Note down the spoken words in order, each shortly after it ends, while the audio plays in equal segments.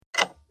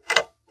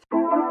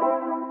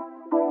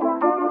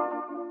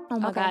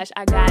my gosh,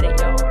 I got it,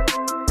 y'all.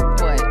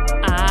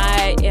 What?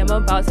 I am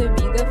about to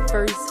be the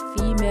first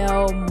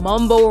female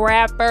mumble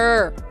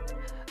rapper.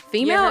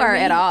 Female or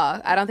at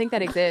all? I don't think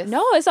that exists.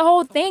 No, it's a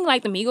whole thing.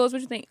 Like the Migos,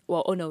 what you think?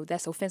 Well, oh no,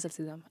 that's offensive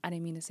to them. I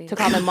didn't mean to say To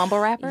that. call them mumble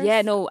rappers?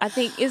 Yeah, no, I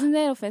think, isn't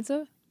that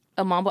offensive?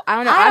 A mumble? I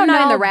don't know. I'm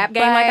not in the rap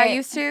game like I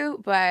used to,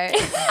 but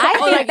I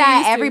think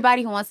that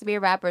everybody who wants to be a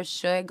rapper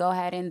should go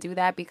ahead and do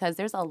that because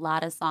there's a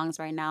lot of songs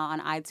right now on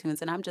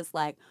iTunes, and I'm just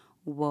like,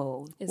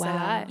 whoa. It's a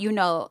lot. You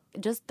know,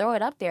 just throw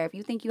it up there. If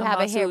you think you have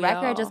a hit hustle,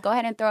 record, y'all. just go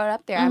ahead and throw it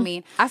up there. I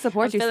mean, I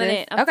support you, feeling sis.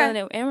 it. I'm feeling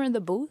it. And we're in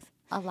the booth.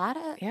 a lot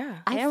of, Yeah.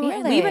 I And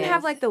feel We even it.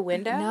 have like the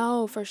window.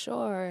 No, for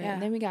sure. Yeah.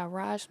 And then we got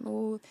Raj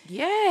Smooth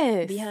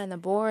Yes. behind the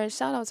board.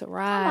 Shout out to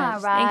Raj. Come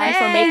on, Thank you Raj.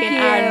 for making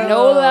our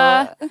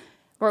NOLA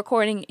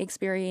recording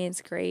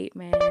experience great,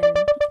 man.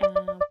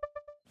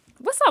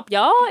 What's up,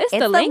 y'all? It's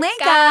the link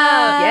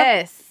up.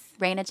 Yes.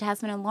 Reyna,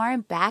 Jasmine, and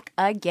Lauren back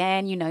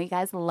again. You know you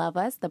guys love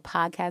us. The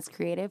podcast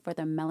created for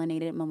the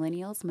melanated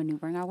millennials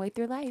maneuvering our way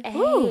through life.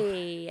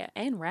 Hey,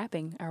 and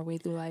rapping our way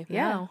through life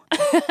Yeah.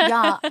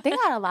 Y'all, they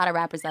got a lot of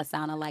rappers that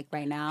sound alike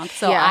right now.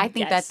 So Yeah. I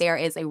think Yes. that there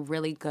is a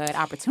really good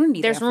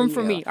opportunity There's there room for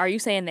for you. me. Are you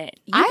saying that?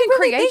 You I can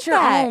really create think your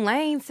that. own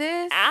lane,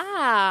 sis.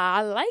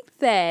 I like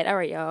that. All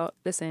right, y'all.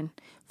 Listen,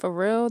 for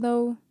real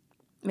though,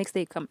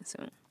 mixtape coming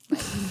soon.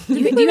 Do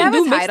you have a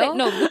mixtape? title?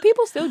 No, do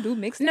people still do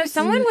mixtapes? No,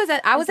 someone was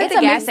at. I was at It's the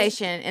a gas mix-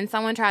 station and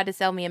someone tried to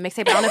sell me a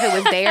mixtape. I don't know if it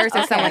was theirs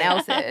or someone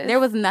else's. There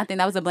was nothing.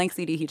 That was a blank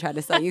CD he tried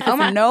to sell you. Oh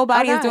my-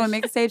 Nobody oh is doing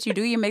gosh. mixtapes. You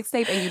do your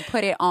mixtape and you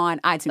put it on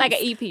iTunes. like an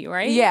EP,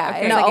 right? Yeah, Okay.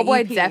 it's No, like oh an boy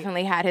EP.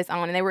 definitely had his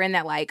own, and they were in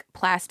that like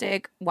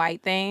plastic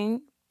white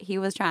thing. He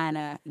was trying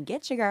to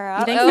get you, girl.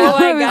 You think He so? was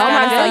Oh my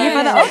trying to sell you for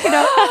the God. okie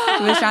doke.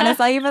 He was trying to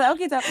sell you for the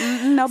okie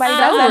doke. Nobody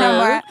does that no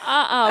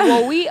more.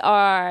 Well, we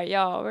are,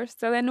 y'all. We're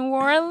still in New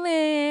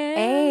Orleans.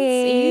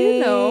 Hey.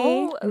 You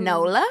know.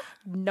 Nola.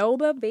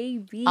 NOLA,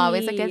 baby.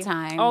 Always a good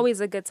time. Always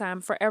a good time.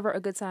 Forever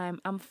a good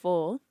time. I'm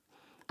full.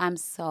 I'm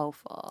so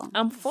full.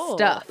 I'm full.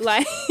 Stuffed.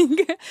 Like,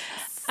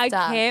 I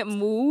Stuffed. can't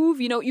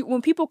move. You know,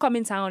 when people come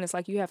in town, it's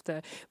like you have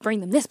to bring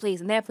them this place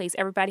and that place.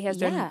 Everybody has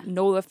their Yeah.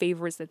 NOLA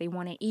favorites that they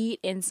want to eat.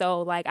 And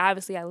so, like,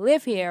 obviously I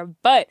live here.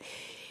 But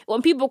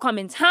when people come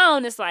in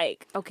town, it's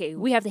like, okay,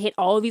 we have to hit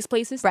all of these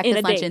places Breakfast,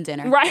 in a lunch, day. and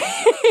dinner. Right.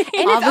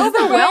 And All it's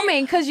the-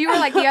 overwhelming because you were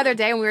like the other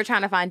day when we were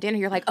trying to find dinner,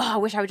 you're like, oh, I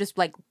wish I would just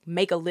like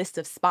make a list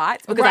of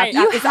spots because Right.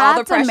 You it's all the have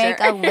to pressure. make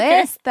a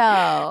list,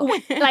 though.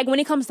 Like when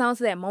it comes down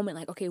to that moment,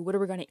 like, okay, what are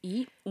we going to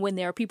eat? When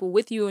there are people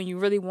with you and you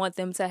really want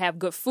them to have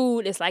good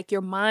food, it's like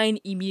your mind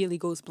immediately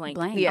goes blank.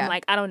 Yeah. I'm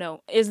like, I don't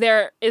know. Is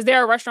there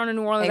a restaurant in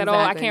New Orleans at all?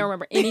 I Exactly. can't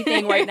remember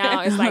anything right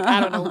now. It's like, I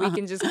don't know. We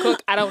can just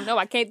cook. I don't know.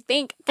 I can't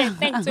think.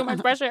 Too much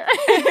pressure.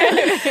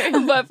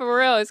 But for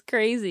real, it's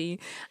crazy.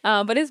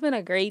 But it's been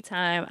a great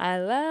time. I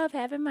love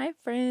having my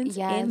friends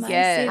in my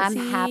Yes. city.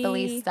 I'm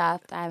happily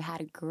stuffed. I've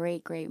had a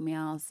great, great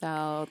meal.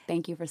 So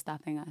thank you for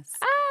stuffing us.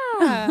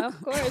 Ah,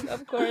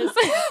 of course.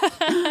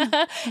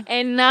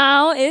 And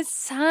now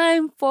it's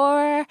time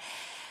for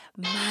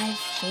my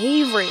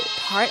favorite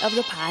part of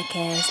the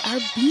podcast, our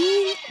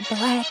Being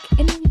Black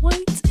and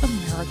White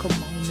America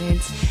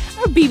moment,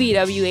 our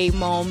BBWA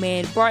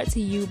moment, brought to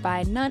you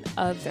by none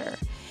other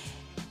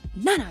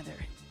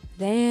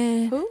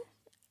than Who?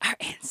 our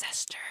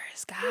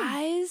ancestors,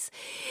 guys.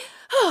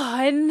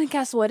 And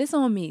guess what? It's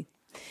on me.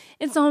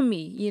 It's on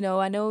me. You know,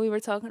 I know we were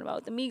talking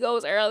about the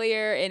Migos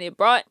earlier, and it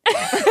brought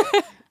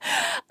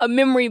a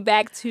memory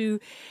back to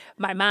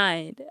my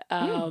mind.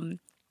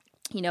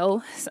 You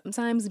know,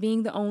 sometimes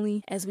being the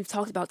only, as we've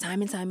talked about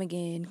time and time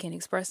again, can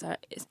express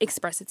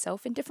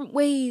itself in different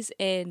ways.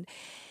 And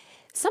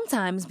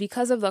sometimes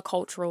because of the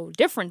cultural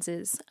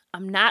differences,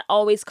 I'm not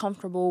always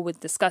comfortable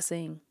with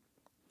discussing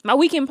my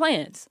weekend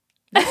plans.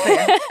 That's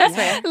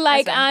fair.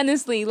 Like, That's fair.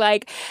 honestly,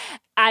 like,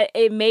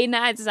 it may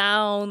not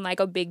sound like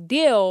a big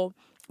deal,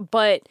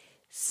 but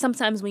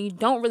sometimes when you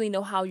don't really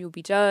know how you'll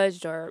be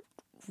judged or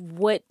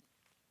what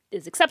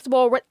is acceptable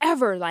or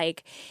whatever,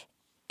 like,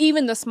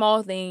 even the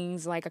small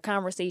things, like a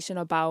conversation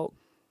about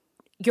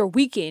your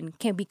weekend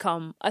can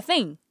become a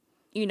thing,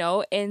 you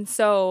know? And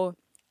so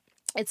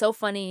it's so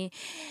funny.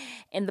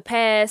 In the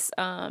past,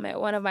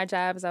 at one of my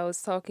jobs, I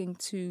was talking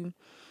to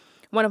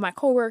one of my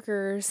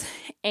coworkers,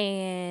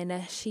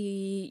 and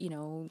she, you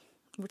know,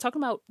 we're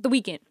talking about the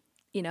weekend,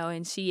 you know,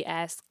 and she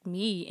asked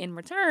me in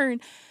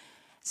return,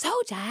 so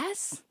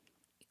Jazz,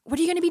 what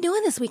are you going to be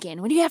doing this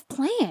weekend? What do you have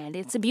planned?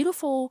 It's a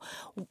beautiful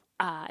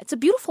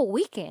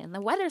weekend.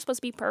 The weather is supposed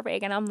to be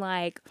perfect. And I'm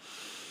like,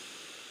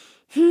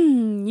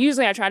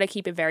 usually I try to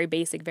keep it very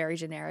basic, very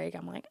generic.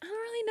 I'm like, I don't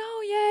really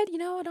know yet. You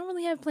know, I don't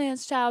really have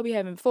plans. Child, be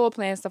having full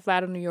plans to fly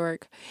to New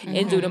York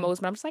and do the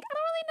most. But I'm just like, I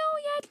don't really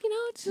know yet. You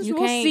know, it's just You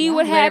we'll can't see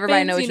what let everybody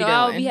happens. know what You know, you're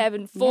I'll doing. be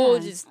having full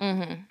Yeah. just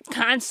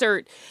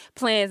concert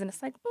plans. And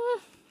it's like,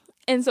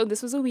 And so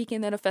this was a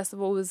weekend that a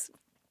festival was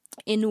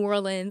in New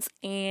Orleans.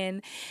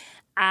 And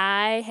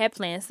I had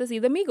plans to see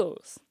the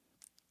Migos.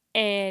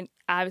 And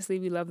obviously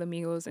we love the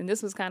Migos. And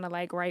this was kind of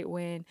like right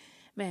when,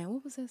 man,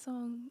 what was that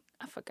song?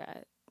 I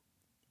forgot.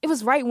 it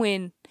was right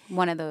when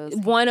One of those.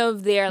 one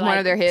of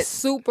their hits.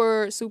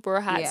 super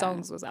hot Yeah.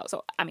 songs was out.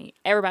 So I mean,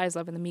 everybody's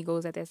loving the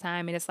Migos at this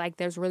time, and it's like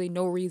there's really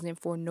no reason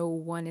for no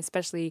one,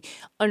 especially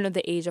under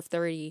the age of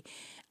 30,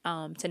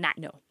 to not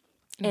know.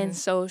 And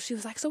so she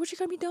was like, "So what you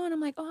gonna be doing?" I'm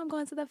like, "Oh, I'm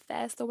going to the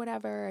fest or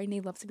whatever." And they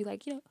love to be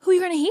like, you know, who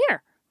you gonna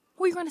hear?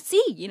 Who you gonna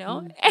see? You know?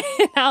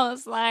 And I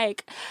was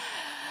like,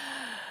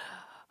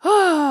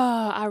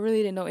 oh, I really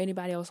didn't know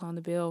anybody else on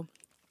the bill.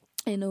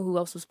 I didn't know who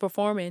else was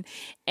performing.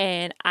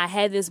 And I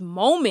had this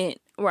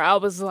moment where I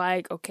was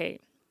like, okay,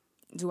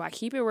 do I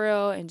keep it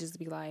real and just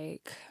be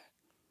like,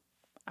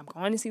 I'm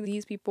going to see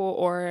these people,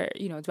 or,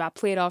 you know, do I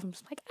play it off? I'm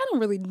just like, I don't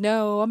really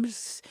know. I'm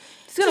just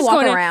gonna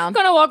walk around.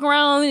 Gonna walk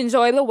around,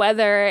 enjoy the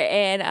weather.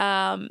 And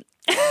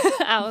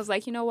I was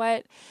like, you know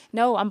what?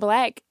 No, I'm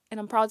black and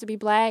I'm proud to be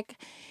black.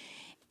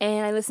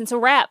 And I listen to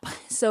rap.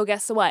 So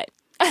guess what?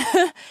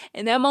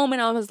 In that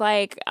moment, I was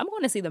like, I'm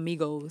going to see the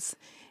Migos.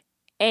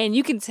 And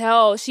you can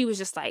tell she was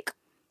just like,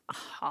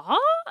 huh?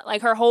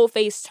 Like her whole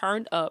face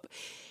turned up.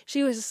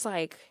 She was just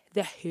like,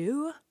 the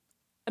who?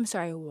 I'm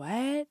sorry,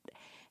 what?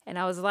 And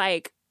I was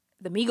like,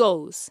 the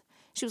Migos.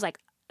 She was like,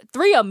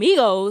 3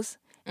 amigos?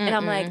 And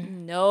I'm like,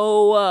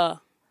 no,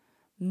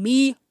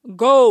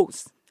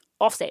 Migos.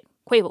 Offset,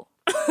 Quavo.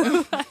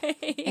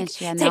 Like, And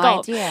she had take no off.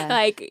 idea.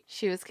 Like,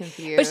 She was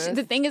confused. but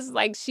the thing is,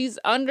 like, she's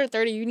under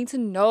 30. You need to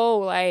know,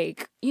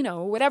 like, you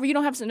know, whatever. You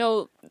don't have to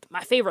know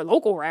my favorite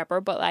local rapper,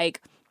 but,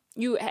 like,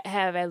 you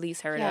have at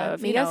least heard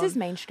of, you know. Migos is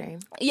mainstream.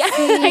 Yeah,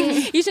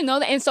 like, you should know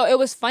that. And so it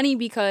was funny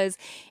because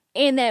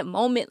in that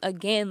moment,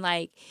 again,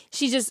 like,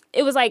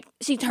 it was like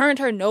she turned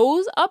her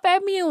nose up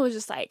at me and was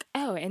just like,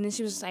 oh. And then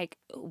she was just like,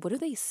 what do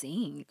they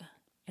sing?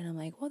 And I'm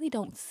like, well, they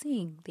don't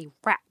sing, they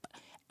rap.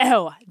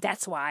 Oh,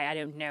 that's why I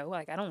didn't know.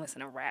 Like, I don't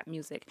listen to rap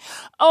music.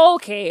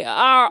 Okay,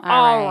 all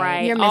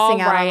right. You're missing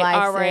out on life,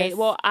 all right. sis.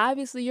 Well,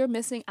 obviously, you're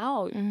missing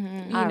out. You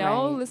All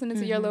know, right. listening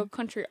to your little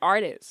country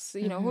artists.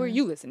 You know, who are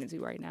you listening to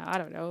right now? I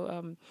don't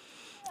know.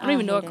 I don't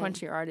even know a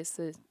country artist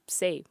to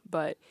say,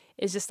 but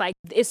it's just like,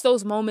 it's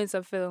those moments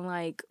of feeling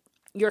like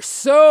you're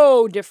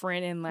so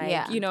different and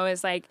like, you know,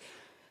 it's like,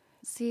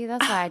 See,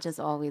 that's why I just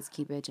always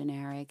keep it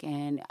generic.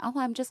 And,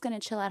 I'm just going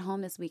to chill at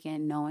home this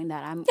weekend knowing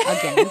that I'm,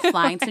 again,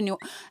 flying to New...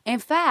 In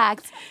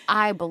fact,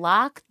 I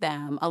blocked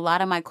them, a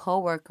lot of my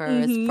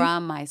coworkers,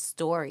 from my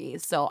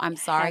stories. So I'm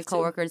sorry,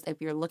 coworkers,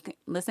 if you're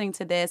listening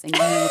to this and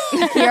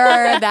you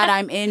hear that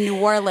I'm in New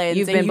Orleans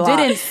You've and been you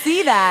blocked. didn't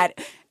see that,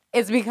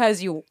 it's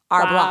because you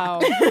are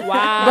blocked.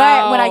 Wow.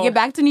 But when I get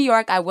back to New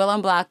York, I will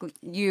unblock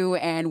you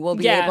and we'll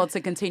be Yeah. able to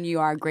continue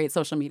our great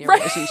social media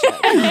relationship.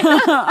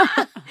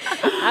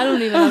 I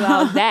don't even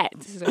allow that.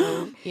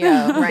 So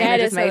Yeah, That Reyna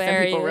is just made some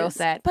people real hilarious.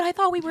 sad. But I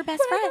thought we were best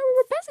But I friends. thought we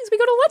were besties. We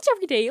go to lunch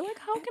every day. Like,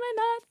 how can I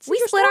not? see We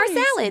your split our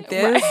stories? salad.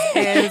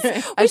 This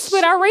is We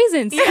split our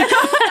raisins.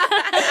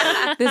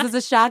 This is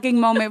a shocking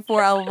moment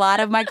for a lot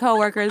of my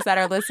coworkers that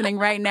are listening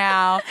right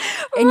now.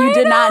 And you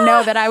did not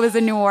know that I was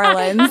in New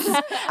Orleans.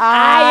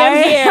 I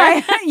am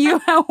here. You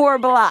were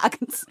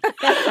blocked.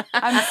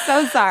 I'm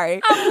so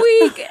sorry. I'm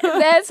weak.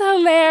 That's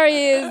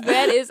hilarious.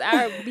 That is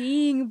our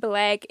being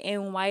black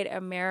and white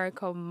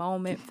America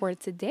moment for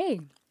today.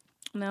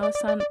 Now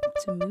it's time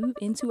to move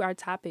into our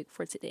topic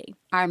for today.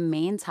 Our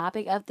main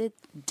topic of the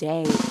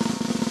day,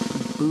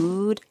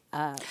 Booed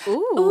Up.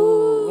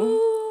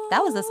 Ooh.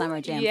 That was a summer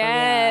jam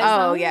Yes.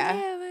 Oh, yeah.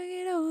 Never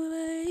get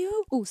over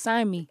you. Ooh,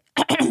 sign me.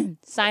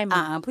 Sign me.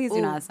 for real. Please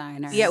do not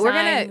sign her. Yeah, we're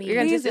Sign gonna me.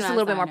 just Please a do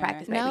little not bit more sign her.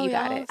 practice, baby. No, You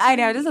got y'all. it. I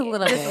know, just a little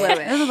bit. Just a little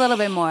bit. Just a little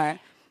bit more.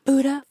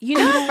 Boot up. You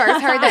know, I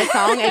first heard that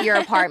song at your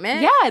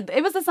apartment. Yeah,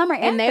 it was a summer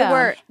anthem. And they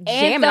were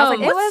jamming. I was like,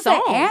 Anthem. what It was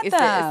song an is this?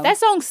 anthem. That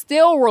song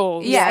still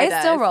rolls. Yeah, it it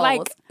still does. rolls.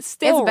 Like,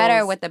 still it's better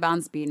rolls. with the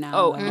bounce beat now.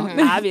 Oh,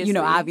 though. obviously. You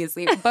know,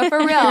 obviously. But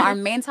for real, our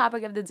main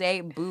topic of the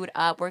day, Boot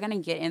Up. We're going to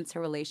get into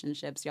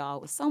relationships,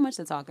 y'all. With so much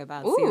to talk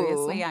about, Ooh.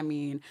 seriously. I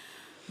mean,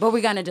 but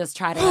we're going to just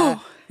try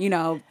to,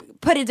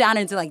 put it down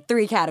into like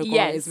 3 categories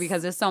Yes.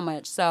 because there's so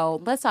much.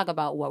 So let's talk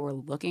about what we're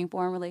looking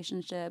for in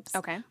relationships.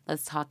 Okay.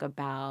 Let's talk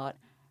about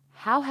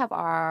how have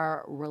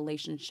our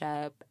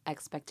relationship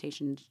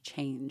expectations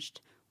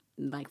changed,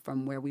 like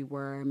from where we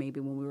were maybe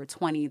when we were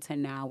 20 to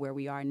now where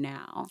we are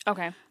now.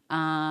 Okay.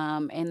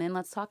 And then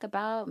let's talk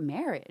about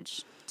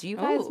marriage. Do you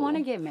guys Ooh. want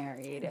to get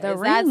married? The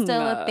Is that ring.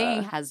 still a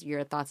thing? Has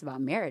your thoughts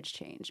about marriage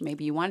changed?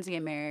 Maybe you wanted to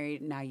get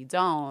married, now you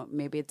don't.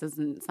 Maybe it's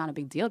not a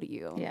big deal to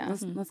you. Yeah.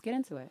 Let's get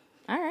into it.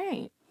 All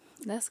right.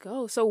 Let's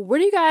go. So,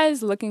 what are you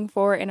guys looking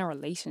for in a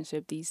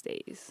relationship these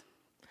days?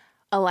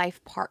 A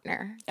life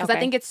partner. Because Okay. I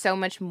think it's so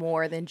much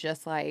more than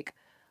just like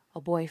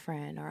a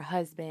boyfriend or a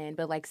husband,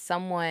 but like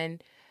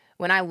someone,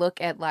 when I look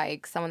at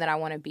like someone that I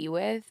want to be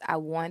with, I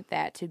want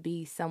that to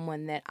be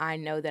someone that I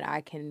know that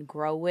I can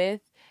grow with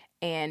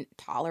and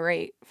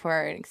tolerate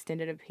for an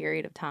extended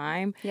period of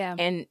time. Yeah.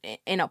 And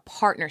in a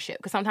partnership.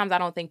 Because sometimes I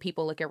don't think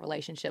people look at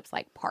relationships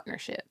like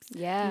partnerships.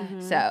 Yeah.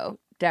 So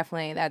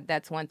definitely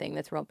that's one thing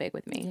that's real big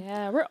with me.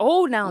 Yeah, we're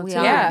old now We too.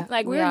 are. Yeah.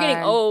 Like We we're getting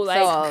are. old. Like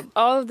So old.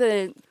 all of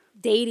the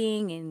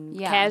dating and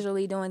Yeah.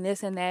 casually doing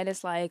this and that.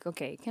 It's like,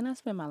 okay, can I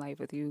spend my life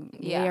with you?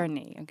 Yeah. Yay or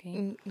nay?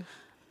 Okay.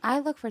 I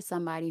look for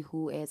somebody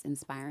who is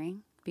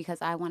inspiring because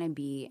I want to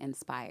be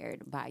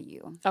inspired by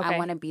you. Okay. I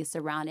want to be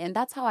surrounded. And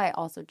that's how I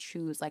also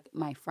choose, like,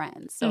 my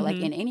friends. So, like,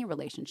 in any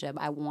relationship,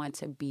 I want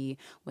to be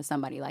with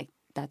somebody, like,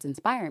 that's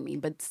inspiring me,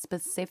 but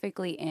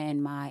specifically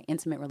in my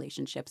intimate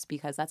relationships,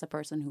 because that's a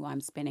person who I'm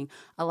spending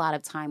a lot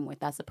of time with.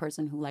 That's a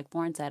person who, like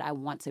Lauren said, I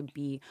want to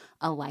be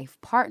a life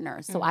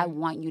partner. So I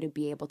want you to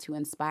be able to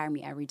inspire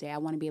me every day. I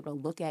want to be able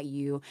to look at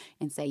you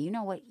and say, you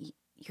know what,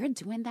 you're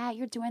doing that.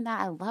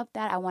 I love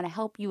that. I want to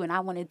help you, and I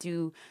want to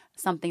do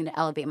something to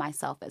elevate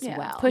myself as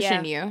well.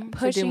 Pushing you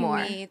to do more.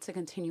 Me to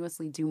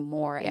continuously do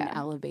more and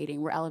elevating.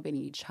 We're elevating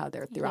each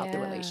other throughout the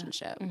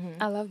relationship.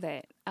 I love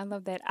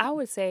that. I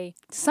would say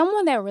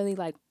someone that really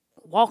like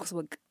walks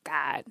with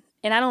God,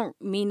 and I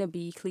don't mean to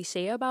be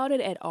cliche about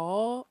it at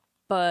all,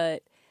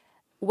 but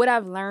what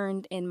I've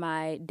learned in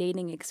my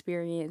dating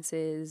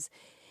experiences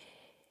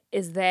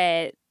is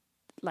that,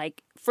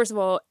 like, first of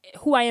all,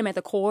 who I am at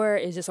the core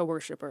is just a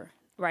worshiper.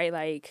 Right?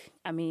 Like,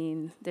 I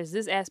mean, there's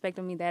this aspect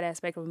of me, that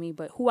aspect of me,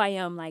 but who I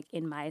am, like,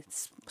 in my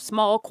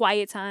small,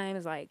 quiet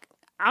times, like,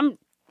 I'm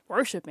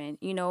worshiping,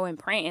 you know, and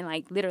praying, and,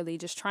 like, literally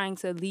just trying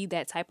to lead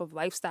that type of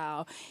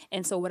lifestyle.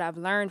 And so what I've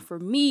learned for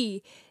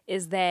me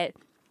is that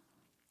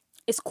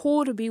it's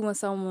cool to be with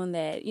someone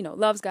that, you know,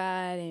 loves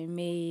God and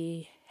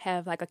may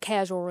have, like, a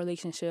casual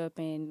relationship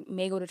and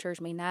may go to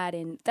church, may not,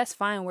 and that's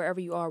fine wherever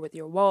you are with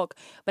your walk.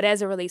 But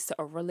as it relates to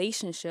a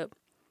relationship,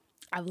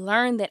 I've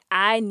learned that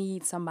I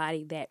need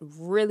somebody that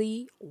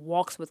really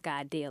walks with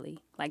God daily.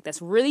 Like,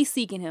 that's really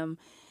seeking him,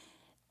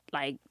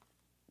 like,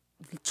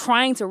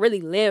 trying to really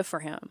live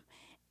for him.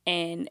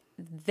 And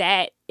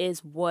that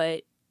is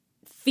what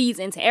feeds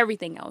into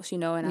everything else, you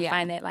know? And I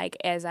find that, like,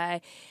 as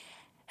I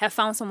have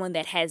found someone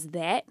that has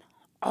that,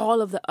 all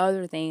of the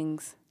other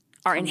things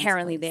are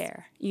inherently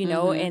there, you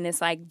know? And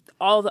it's like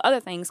all the other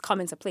things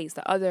come into place.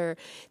 The other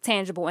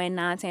tangible and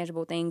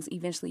non-tangible things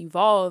eventually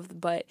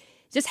evolve. But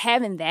just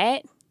having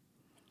that,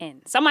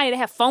 and somebody to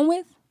have fun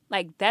with,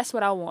 like, that's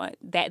what I want.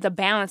 That the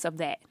balance of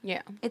that.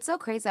 Yeah. It's so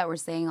crazy that we're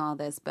saying all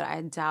this, but I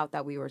doubt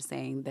that we were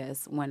saying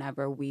this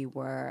whenever we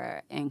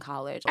were in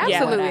college.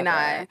 Absolutely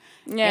not.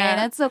 Yeah.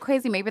 And it's so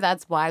crazy. Maybe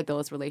that's why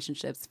those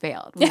relationships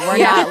failed. We were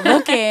not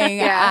looking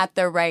at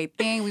the right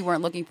thing. We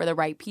weren't looking for the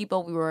right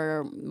people. We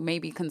were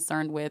maybe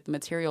concerned with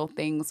material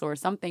things or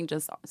something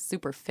just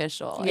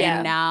superficial. Yeah.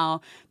 And now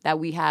that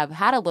we have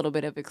had a little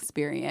bit of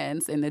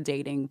experience in the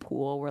dating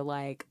pool, we're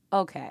like,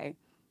 okay,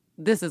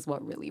 this is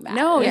what really matters.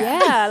 No,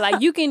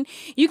 like you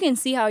can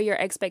see how your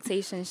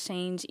expectations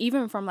change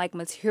even from, like,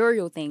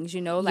 material things, you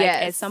know, like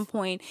at some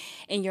point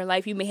in your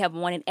life you may have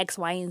wanted X,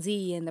 Y, and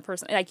Z, and the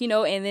person, like, you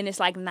know, and then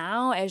it's like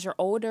now as you're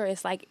older,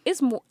 it's like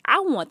it's more, I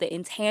want the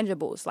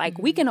intangibles. Like,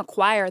 we can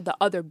acquire the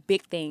other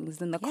big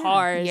things and the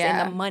cars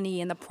and the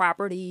money and the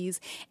properties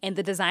and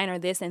the designer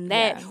this and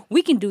that.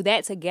 We can do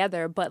that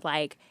together, but,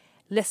 like,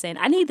 listen,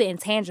 I need the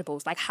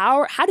intangibles. Like,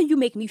 how do you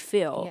make me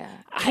feel? Yeah.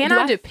 Can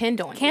I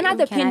depend on you? Can I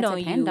depend on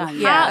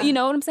you? How, you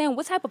know what I'm saying?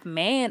 What type of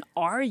man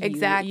are you?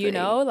 Exactly. You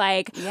know,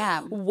 like,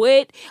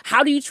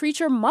 how do you treat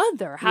your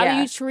mother? How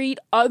do you treat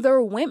other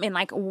women?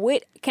 Like,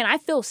 what, can I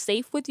feel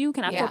safe with you?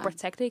 Can I feel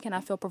protected? Can I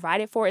feel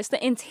provided for? It's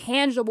the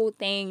intangible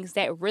things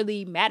that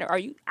really matter.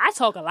 I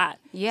talk a lot.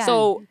 Yeah.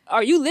 So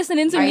are you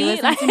listening to me?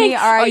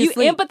 Are you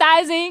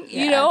empathizing?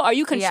 Yeah. You know, are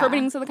you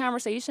contributing to the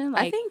conversation?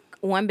 Like, I think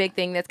one big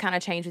thing that's kind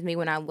of changed with me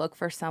when I look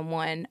for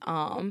someone,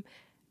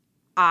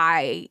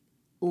 I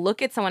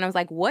look at someone, I was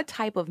like, what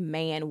type of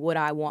man would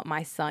I want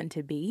my son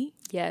to be?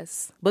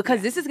 Yes.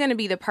 Because this is going to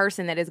be the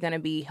person that is going to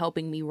be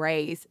helping me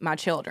raise my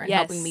children,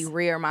 helping me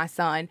rear my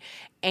son.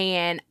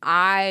 And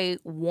I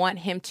want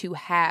him to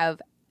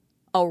have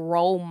a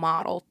role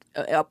model,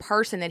 a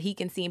person that he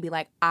can see and be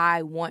like,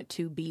 I want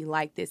to be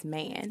like this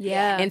man.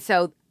 Yeah. And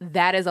so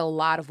that is a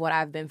lot of what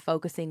I've been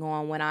focusing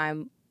on when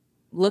I'm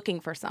looking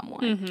for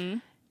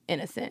someone. In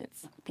a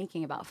sense,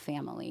 thinking about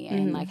family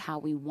and like how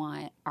we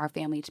want our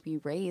family to be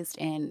raised,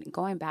 and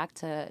going back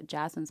to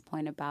Jasmine's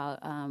point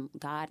about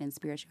God and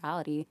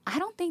spirituality, I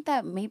don't think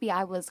that maybe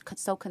I was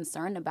so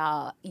concerned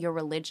about your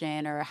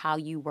religion or how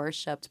you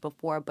worshipped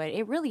before, but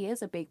it really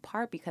is a big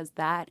part because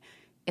that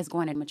is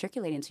going to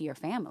matriculate into your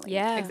family.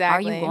 Yeah,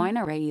 exactly. Are you going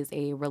to raise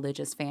a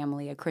religious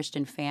family, a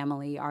Christian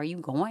family? Are you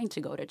going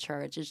to go to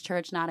church? Is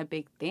church not a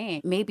big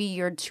thing? Maybe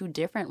you're two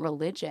different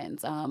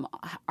religions.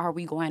 Are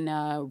we going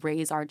to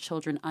raise our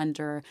children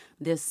under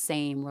this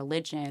same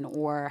religion,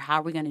 or how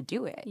are we going to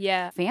do it?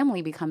 Yeah.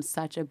 Family becomes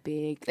such a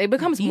big It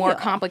becomes deal. more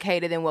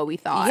complicated than what we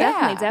thought.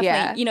 Definitely.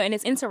 Yeah. You know, and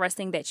it's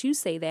interesting that you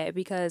say that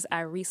because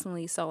I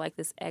recently saw, like,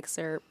 this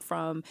excerpt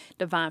from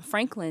Devon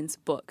Franklin's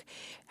book,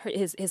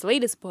 his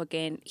latest book,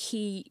 and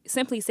he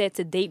simply said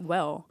to date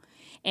well.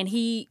 And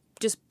he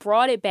just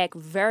brought it back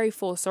very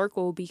full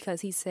circle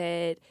because he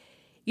said,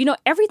 you know,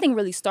 everything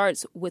really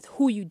starts with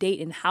who you date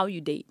and how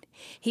you date.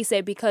 He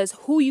said, because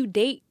who you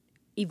date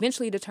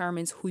eventually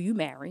determines who you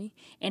marry,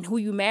 and who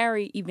you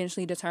marry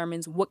eventually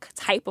determines what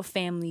type of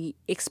family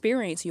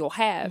experience you'll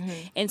have.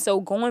 And so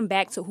going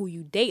back to who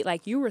you date,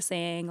 like you were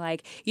saying,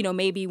 like, you know,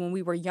 maybe when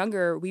we were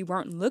younger, we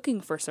weren't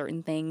looking for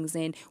certain things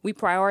and we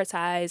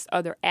prioritized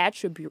other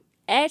attributes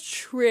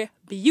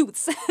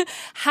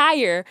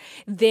higher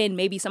than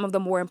maybe some of the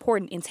more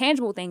important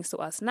intangible things to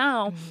us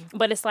now.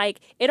 But it's like,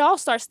 it all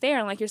starts there.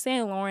 And like you're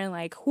saying, Lauren,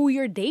 like who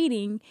you're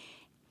dating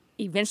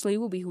eventually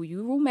will be who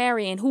you will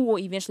marry and who will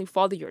eventually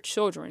father your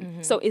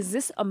children. So is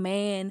this a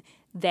man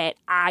that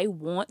I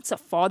want to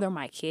father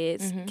my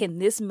kids? Can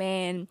this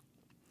man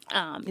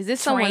is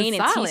this train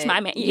and solid? teach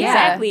my man? Yeah.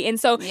 Exactly. And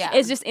so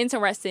it's just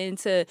interesting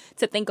to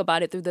think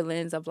about it through the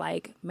lens of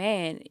like,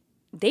 man,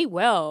 date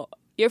well.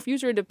 Your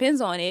future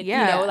depends on it.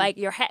 Yeah. You know, like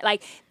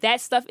like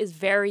that stuff is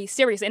very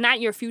serious, and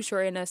not your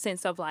future in a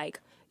sense of like,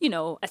 you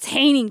know,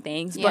 attaining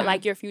things, but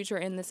like your future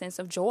in the sense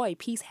of joy,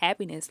 peace,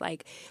 happiness,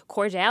 like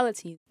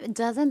cordiality.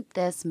 Doesn't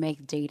this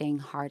make dating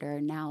harder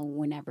now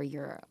whenever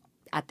you're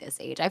at this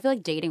age? I feel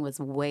like dating was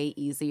way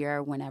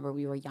easier whenever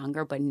we were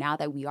younger, but now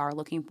that we are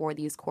looking for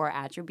these core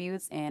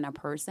attributes in a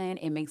person,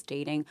 it makes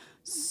dating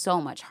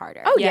so much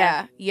harder. Oh,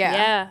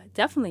 yeah.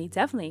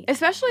 Definitely.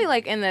 Especially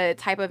like in the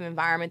type of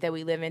environment that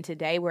we live in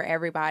today where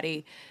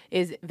everybody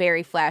is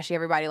very flashy.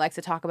 Everybody likes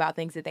to talk about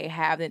things that they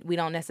have that we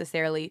don't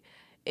necessarily...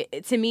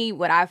 to me,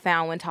 what I've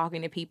found when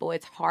talking to people,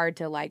 it's hard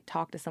to like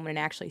talk to someone and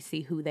actually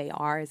see who they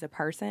are as a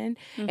person.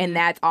 And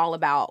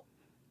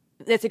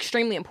that's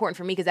extremely important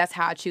for me because that's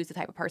how I choose the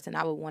type of person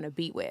I would want to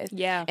be with.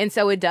 Yeah. And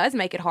so it does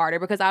make it harder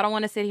because I don't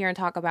want to sit here and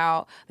talk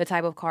about the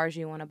type of cars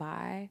you want to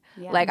buy.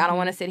 Yeah. Like, I don't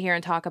want to sit here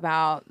and talk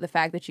about the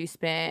fact that you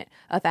spent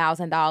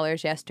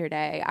 $1,000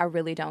 yesterday. I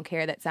really don't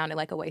care. That sounded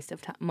like a waste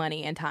of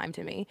money and time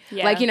to me.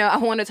 Yeah. Like, you know, I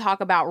want to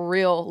talk about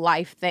real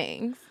life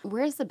things.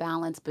 Where's the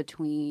balance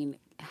between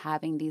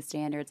having these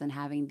standards and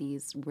having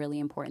these really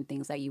important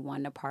things that you want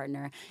in a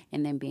partner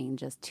and then being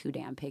just too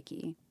damn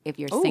picky if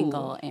you're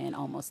single and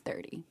almost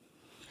 30?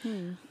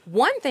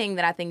 One thing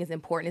that I think is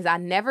important is I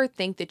never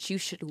think that you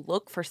should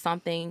look for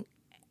something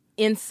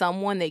in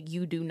someone that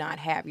you do not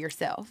have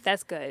yourself.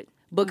 That's good.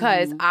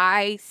 Because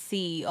I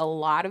see a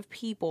lot of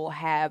people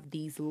have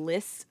these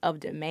lists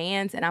of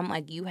demands, and I'm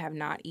like, you have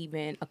not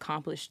even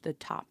accomplished the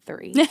top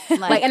 3.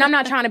 Like, and I'm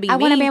not trying to be I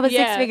mean. want a man with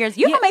 6 figures.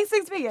 You can make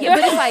 6 figures. Yeah,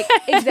 but it's like,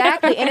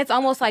 exactly. And it's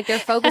almost like they're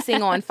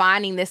focusing on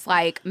finding this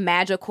like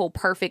magical,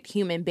 perfect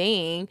human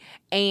being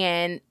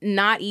and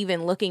not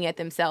even looking at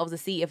themselves to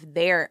see if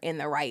they're in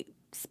the right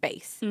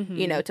space,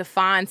 you know, to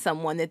find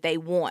someone that they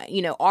want.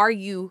 You know, are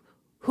you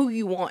who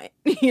you want,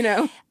 you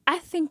know? I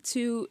think,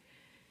 too,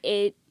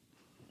 it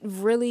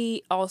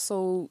really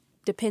also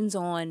depends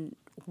on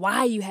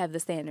why you have the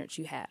standards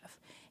you have.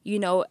 You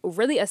know,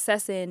 really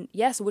assessing,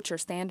 yes, what your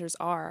standards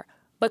are,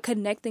 but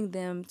connecting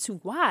them to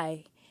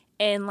why.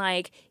 And,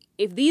 like,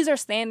 if these are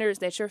standards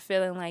that you're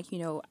feeling like, you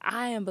know,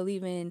 I am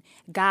believing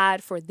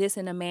God for this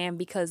in a man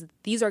because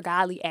these are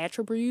godly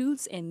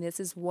attributes and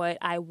this is what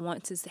I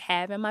want to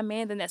have in my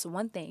man, then that's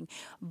one thing.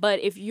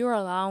 But if you're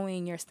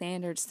allowing your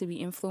standards to be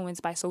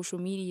influenced by social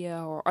media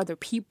or other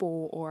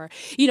people or,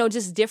 you know,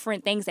 just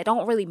different things that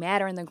don't really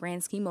matter in the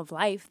grand scheme of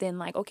life, then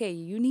like, okay,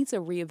 you need to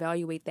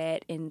reevaluate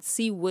that and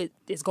see what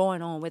is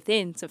going on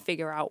within to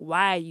figure out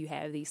why you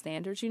have these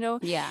standards, you know?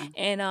 Yeah.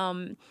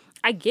 And,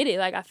 I get it.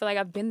 Like, I feel like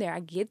I've been there.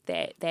 I get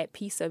that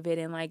piece of it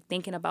and, like,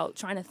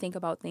 trying to think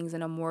about things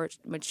in a more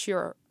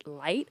mature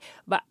light.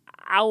 But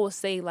I will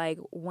say, like,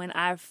 when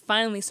I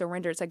finally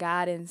surrendered to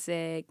God and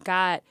said,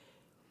 God,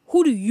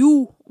 who do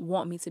you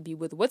want me to be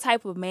with? What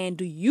type of man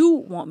do you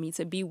want me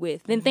to be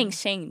with? Then things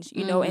changed,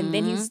 you know, and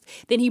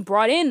then he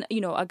brought in,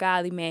 you know, a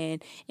godly man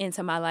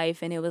into my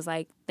life, and it was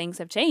like things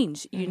have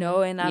changed, you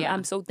know, and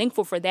I'm so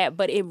thankful for that.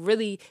 But it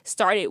really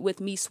started with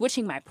me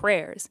switching my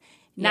prayers.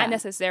 Not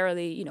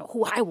necessarily, you know,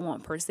 who I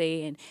want per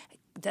se, and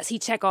does he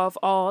check off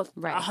all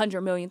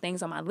 100 million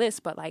things on my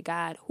list, but like,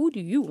 God, who do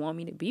you want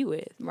me to be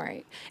with?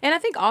 Right. And I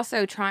think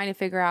also trying to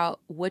figure out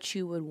what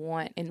you would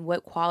want and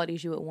what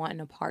qualities you would want in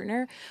a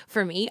partner.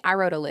 For me, I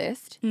wrote a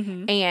list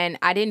and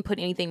I didn't put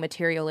anything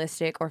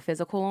materialistic or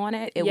physical on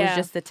it. It was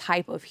just the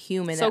type of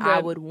human that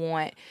I would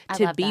want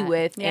to be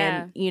with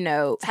and, you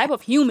know. Type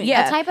of human.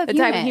 Yeah. A type of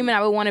human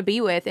I would want to be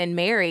with and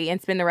marry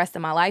and spend the rest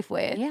of my life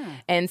with. Yeah.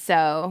 And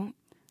so...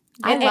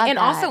 And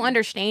also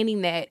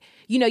understanding that,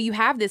 you know, you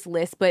have this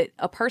list, but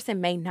a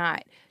person may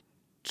not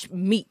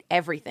meet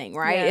everything,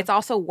 right? Yeah. It's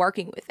also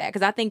working with that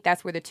because I think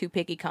that's where the too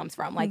picky comes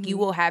from. Like you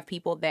will have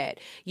people that,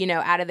 you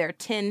know, out of their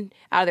 10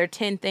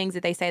 things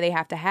that they say they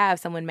have to have,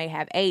 someone may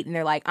have 8 and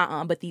they're like,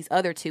 but these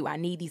other 2, I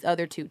need these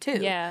other 2 too.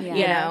 Yeah.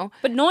 You know?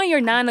 But knowing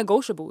your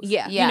non-negotiables.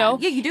 Yeah. You know?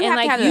 Yeah, you do and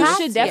have to have you those.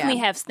 should definitely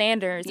have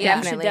standards. Yeah.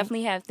 You should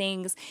definitely have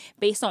things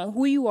based on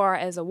who you are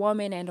as a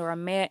woman and or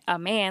a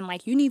man.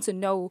 Like you need to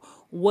know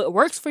what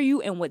works for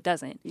you and what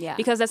doesn't. Yeah.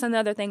 Because that's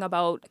another thing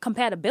about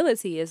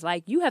compatibility is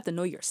like you have to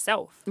know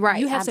yourself. Right.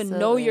 You have to know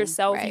Absolutely.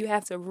 yourself. Right. You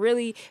have to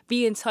really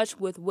be in touch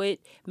with what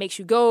makes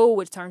you go,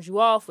 what turns you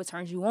off, what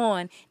turns you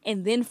on.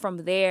 And then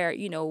from there,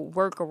 you know,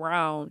 work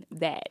around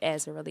that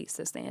as it relates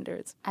to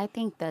standards. I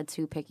think the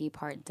too picky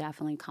part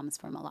definitely comes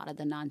from a lot of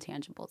the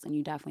non-tangibles, and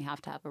you definitely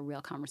have to have a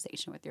real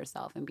conversation with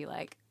yourself and be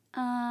like,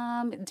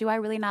 do I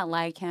really not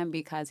like him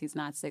because he's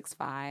not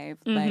 6'5"?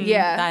 Like,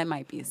 Yeah. that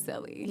might be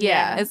silly.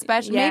 Yeah.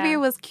 Especially, Yeah. maybe it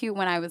was cute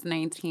when I was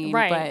 19,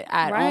 Right. but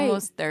at Right.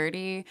 almost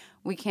 30,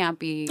 we can't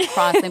be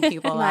crossing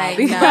people out Like,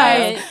 because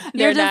Right.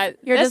 you're They're just,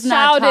 you're that's just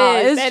not tall.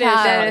 childish. It's That is-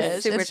 childish. that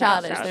is super It's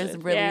childish. childish. There's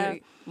really Yeah.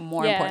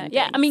 more yeah. important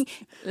Yeah. things. I mean,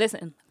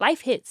 listen,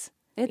 life hits.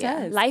 It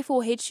Yeah. does. Life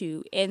will hit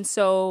you. And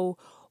so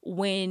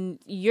when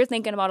you're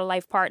thinking about a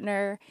life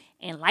partner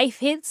and life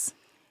hits,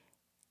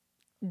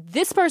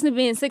 this person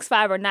being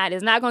 6'5" or not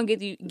is not going to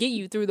get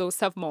you through those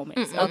tough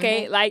moments.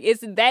 Okay, like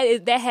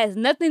that has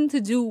nothing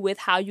to do with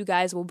how you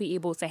guys will be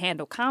able to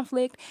handle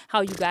conflict, how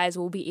you guys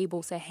will be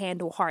able to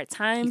handle hard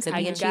times. Could how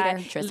be you a cheater.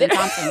 guys, Tristan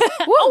Thompson.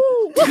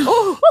 Woo!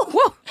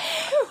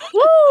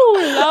 Woo,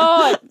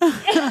 Lord.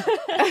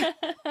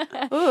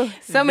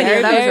 So many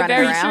of those Very, running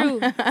very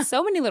around. true.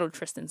 So many little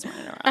Tristans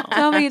running around.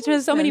 So many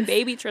Tristans. So many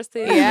baby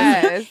Tristans.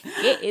 Yes.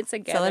 Get it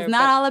together. So it's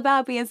not all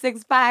about being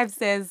 6'5",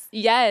 sis.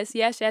 Yes.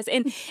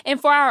 And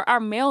for our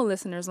male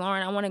listeners,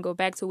 Lauren, I want to go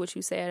back to what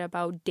you said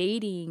about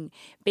dating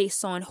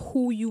based on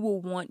who you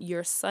will want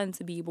your son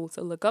to be able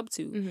to look up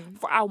to.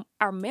 For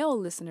our male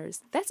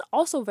listeners, that's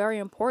also very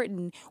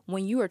important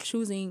when you are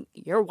choosing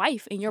your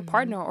wife and your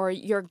partner or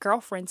your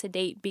girlfriend to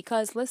date.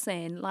 Because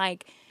listen,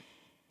 like,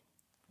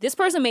 this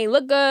person may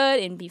look good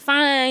and be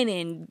fine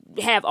and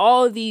have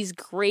all these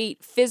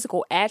great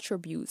physical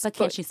attributes. But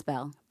can't she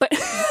spell? But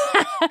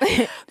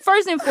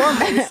first and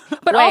foremost,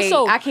 but Wait,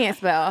 also I can't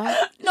spell.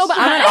 no, but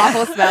I'm an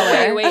awful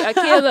speller. Wait,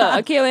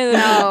 Akila,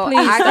 No,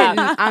 please I stop.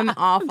 couldn't. I'm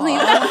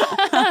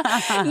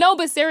awful. No,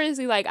 but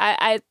seriously, like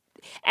I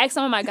asked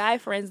some of my guy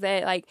friends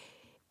that, like,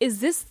 is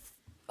this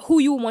who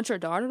you would want your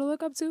daughter to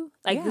look up to?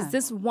 Like, Yeah. does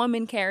this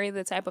woman carry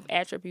the type of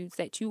attributes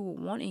that you would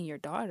want in your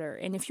daughter?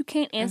 And if you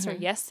can't answer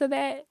yes to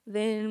that,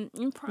 then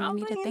you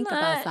probably need to think not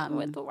about something.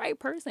 with the right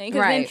person.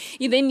 Because Right.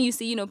 then you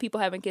see, you know, people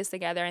having kids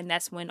together, and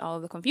that's when all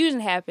of the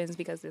confusion happens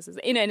because this is,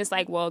 you know, and it's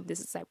like, well, this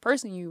is that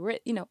person you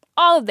know,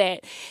 all of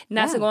that.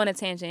 Not to Yeah. go on a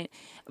tangent,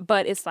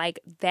 but it's like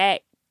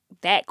that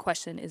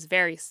question is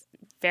very,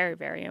 very,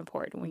 very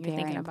important when you're Very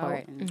thinking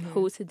important. about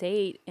who to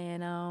date.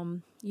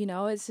 And, you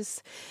know, it's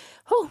just,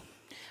 whew.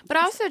 But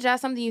also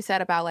just something you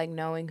said about like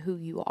knowing who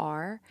you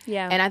are.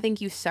 Yeah. And I think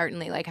you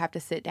certainly like have to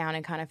sit down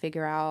and kind of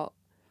figure out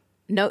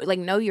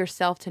know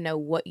yourself to know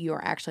what you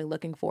are actually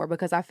looking for,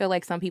 because I feel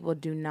like some people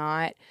do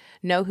not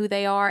know who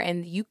they are,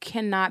 and you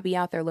cannot be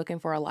out there looking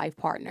for a life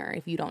partner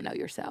if you don't know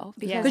yourself,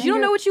 because you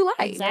don't know what you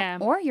like. Yeah.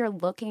 Or you're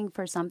looking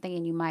for something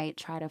and you might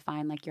try to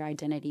find like your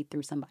identity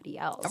through somebody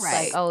else.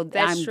 Right. Like, oh,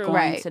 That's I'm true. going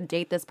Right. to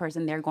date this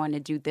person. They're going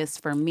to do this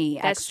for me,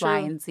 That's X, Y,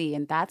 true. and Z.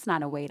 And that's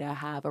not a way to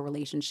have a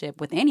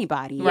relationship with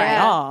anybody Right.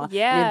 at all.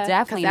 Yeah. You're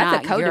definitely 'Cause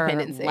not that's a your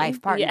codependency. life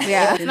partner.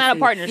 Yeah. It's not a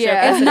partnership.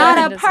 Yeah. It's not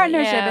a dependency.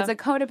 partnership. Yeah. It's a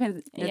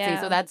codependency.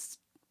 Yeah. So that's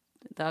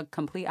the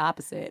complete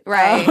opposite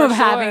Right. of For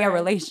having a sure.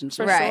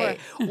 relationship. For Right.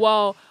 sure.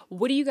 Well,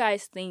 what do you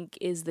guys think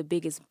is the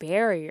biggest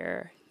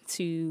barrier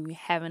to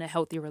having a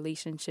healthy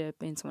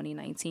relationship in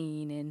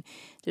 2019 and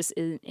just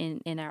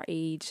in our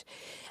age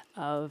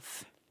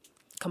of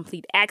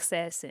complete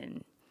access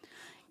and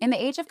In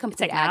the age of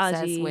complete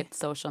access Technology. with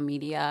social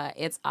media,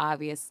 it's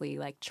obviously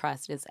like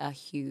trust is a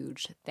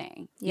huge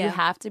thing. Yeah. You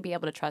have to be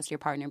able to trust your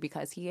partner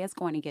because he is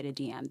going to get a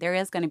DM. There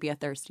is going to be a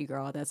thirsty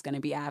girl that's going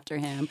to be after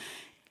him.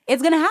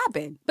 It's going to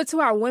happen. But to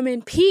our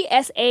women,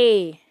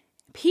 PSA,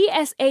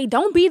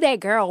 don't be that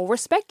girl.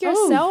 Respect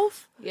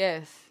yourself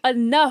Yes.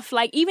 enough.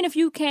 Like, even if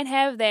you can't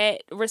have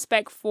that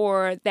respect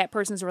for that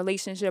person's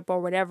relationship or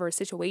whatever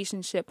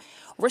situationship,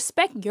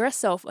 respect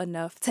yourself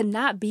enough to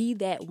not be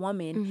that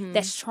woman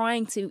that's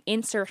trying to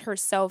insert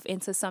herself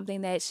into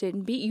something that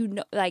shouldn't be. You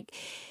know, like,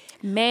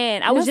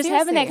 man, I was just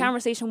having that seriously.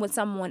 conversation with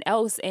someone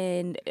else,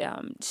 and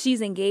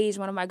she's engaged,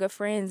 one of my good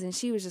friends, and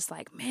she was just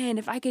like, man,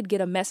 if I could get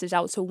a message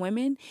out to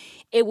women,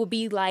 it would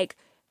be like,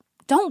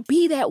 don't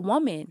be that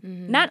woman.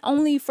 Not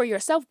only for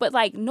yourself, but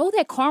like, know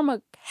that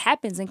karma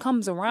happens and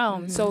comes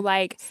around. So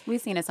like,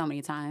 We've seen it so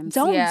many times.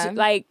 don't Yeah.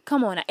 like,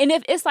 come on. And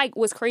if it's like,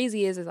 what's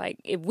crazy is like,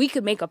 if we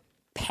could make a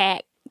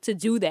pact to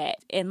do that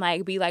and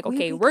like be like,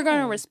 okay, be we're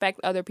gonna good. respect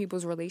other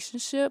people's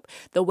relationship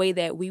the way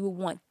that we would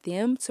want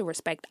them to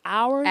respect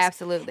ours.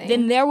 Absolutely.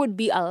 Then there would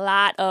be a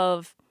lot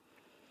of,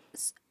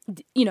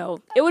 you know,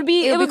 it would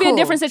be be a cool.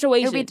 different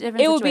situation. It would be a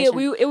different It would be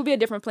situation. it would be a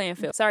different playing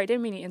field. Sorry,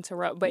 didn't mean to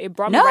interrupt, but it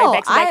brought me No, right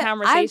back to that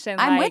conversation.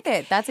 I'm like, with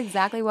it. That's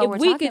exactly what we're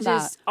if we talking could about.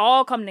 just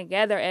all come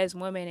together as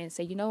women and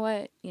say, you know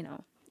what, you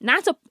know,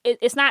 not to,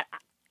 it's not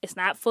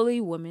fully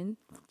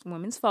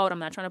women's fault. I'm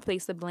not trying to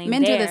place the blame.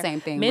 Men do there. the same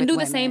thing Men with do the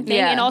women. same thing,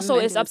 Yeah, and also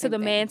men it's do the up to same the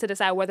man thing. to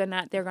decide whether or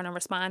not they're going to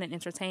respond and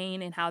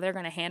entertain and how they're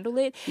going to handle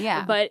it.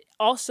 Yeah. But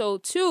also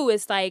too,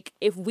 it's like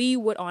if we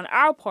would on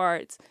our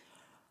parts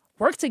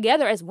work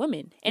together as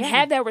women and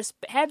have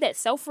that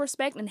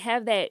self-respect and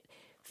have that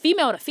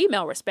female to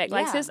female respect.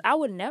 Like, sis, I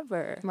would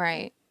never.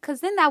 Right.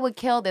 Because then that would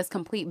kill this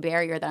complete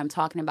barrier that I'm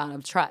talking about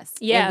of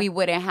trust. Yeah. And we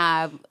wouldn't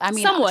have, I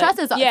mean, Somewhat.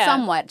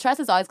 trust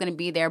is always going to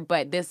be there,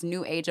 but this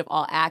new age of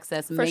all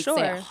access makes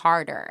it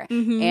harder.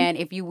 And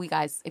if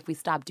we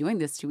stop doing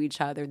this to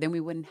each other, then we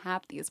wouldn't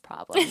have these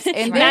problems.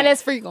 And Not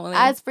as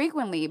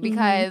frequently.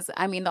 Because,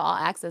 I mean, the all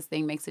access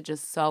thing makes it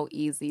just so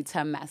easy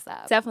to mess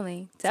up.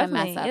 Definitely. To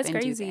mess up it's and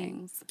crazy. do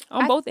things.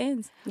 On both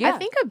ends. I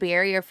think a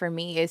barrier for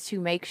me is to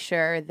make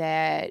sure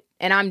that,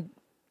 and I'm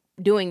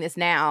doing this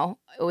now,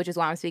 which is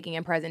why I'm speaking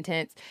in present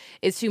tense,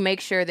 is to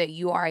make sure that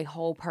you are a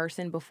whole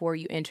person before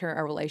you enter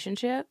a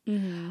relationship.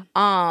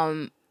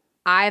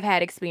 I've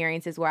had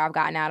experiences where I've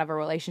gotten out of a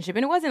relationship,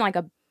 and it wasn't like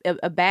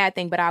a bad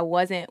thing, but I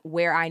wasn't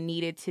where I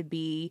needed to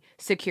be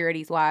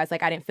securities wise.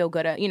 Like, I didn't feel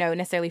good,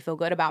 necessarily feel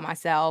good about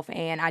myself.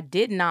 And I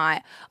did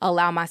not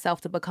allow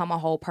myself to become a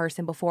whole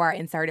person before I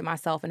inserted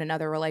myself in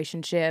another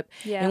relationship.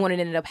 Yeah. And what it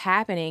ended up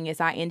happening is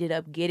I ended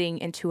up getting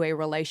into a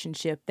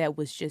relationship that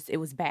was just, it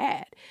was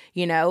bad.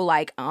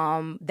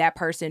 That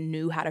person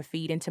knew how to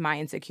feed into my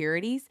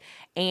insecurities.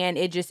 And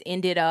it just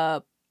ended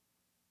up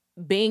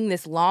being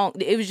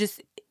it was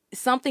just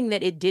something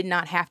that it did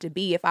not have to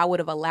be if I would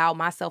have allowed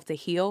myself to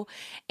heal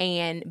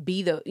and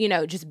be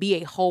just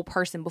be a whole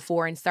person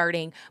before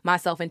inserting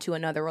myself into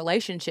another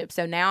relationship.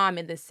 So now I'm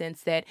in the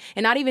sense that,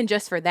 and not even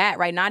just for that,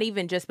 right? Not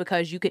even just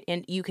because you could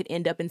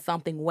end up in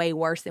something way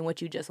worse than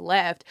what you just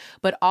left,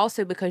 but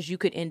also because you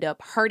could end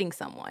up hurting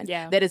someone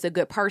that is a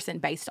good person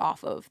based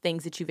off of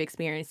things that you've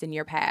experienced in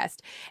your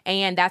past.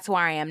 And that's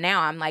where I am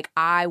now. I'm like,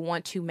 I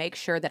want to make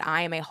sure that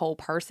I am a whole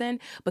person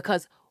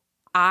because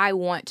I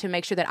want to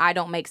make sure that I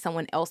don't make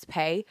someone else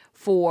pay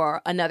for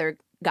another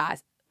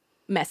guy's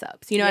mess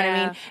ups. You know what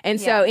I mean?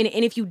 And so, and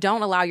if you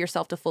don't allow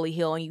yourself to fully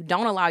heal and you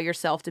don't allow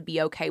yourself to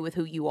be okay with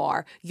who you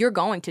are, you're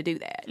going to do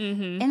that.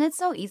 And it's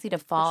so easy to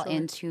fall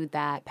into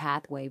that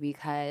pathway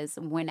because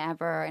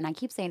whenever, and I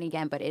keep saying it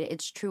again, but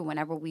it's true,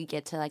 whenever we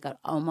get to like an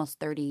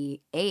almost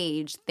 30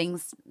 age,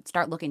 things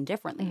start looking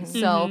differently.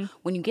 So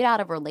when you get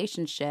out of a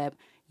relationship,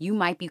 you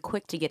might be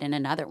quick to get in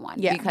another one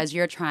because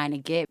you're trying to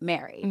get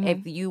married.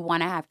 If you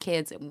want to have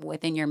kids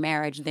within your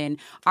marriage, then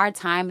our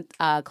time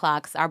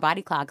clocks, our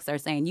body clocks are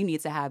saying you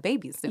need to have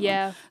babies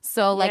soon.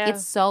 So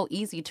it's so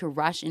easy to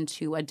rush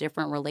into a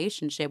different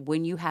relationship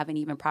when you haven't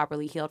even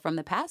properly healed from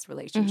the past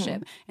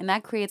relationship. And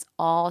that creates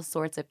all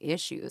sorts of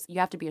issues. You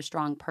have to be a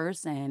strong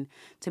person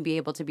to be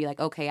able to be like,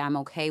 okay, I'm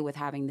okay with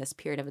having this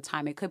period of a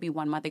time. It could be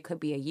 1 month, it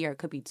could be a year, it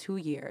could be 2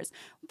 years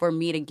for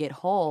me to get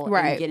whole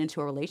and get into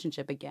a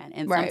relationship again.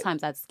 And sometimes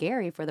that's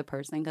scary for the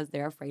person because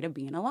they're afraid of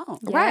being alone.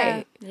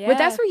 Right. But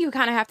that's where you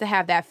kind of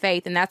have that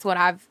faith. And that's what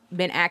I've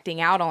been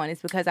acting out on,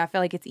 is because I feel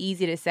like it's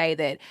easy to say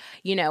that,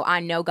 I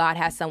know God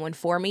has someone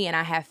for me and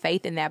I have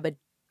faith in that, but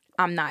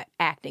I'm not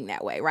acting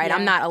that way, right?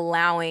 I'm not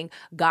allowing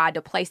God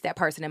to place that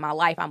person in my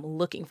life. I'm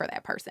looking for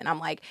that person. I'm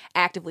like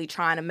actively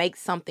trying to make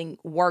something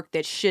work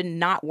that should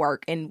not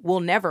work and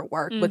will never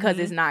work because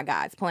it's not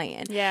God's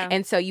plan.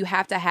 And so you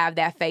have to have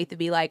that faith to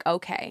be like,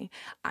 okay,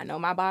 I know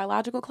my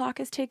biological clock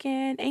is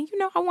ticking and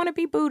I want to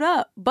be booed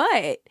up,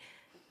 but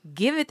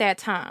give it that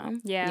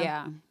time.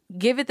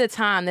 Give it the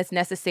time that's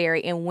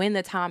necessary. And when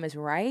the time is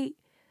right,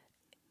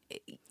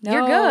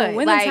 you're good.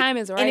 When the time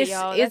is right,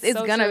 y'all. It's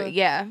so gonna,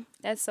 true.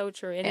 That's so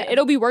true. And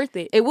it'll be worth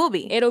it. It will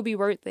be. It'll be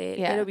worth it.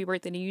 Yeah. It'll be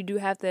worth it. And you do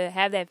have to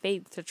have that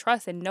faith to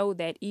trust and know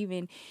that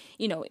even,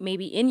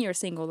 maybe in your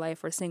single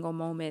life or single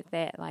moment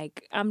that,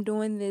 like, I'm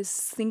doing this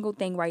single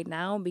thing right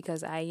now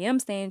because I am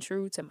staying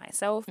true to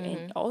myself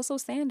and also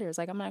standards.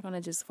 Like, I'm not going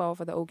to just fall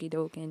for the okie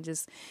doke and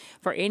just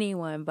for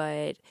anyone.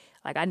 But,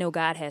 like, I know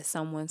God has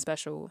someone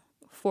special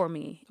for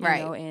me, you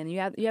know, and you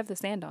have to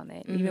stand on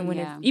that, even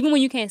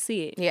when you can't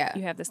see it.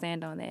 You have to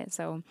stand on that.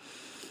 So,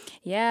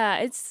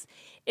 it's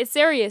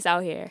serious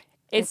out here.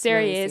 It's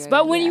serious. Really serious.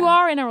 But when you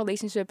are in a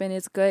relationship and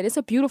it's good, it's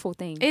a beautiful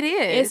thing. It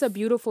is. It's a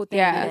beautiful thing.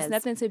 It's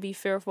nothing to be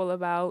fearful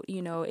about.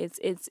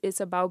 It's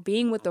about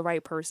being with the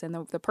right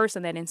person, the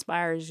person that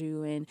inspires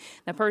you, and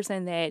the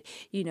person that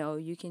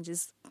you can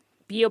just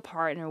be a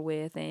partner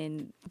with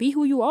and be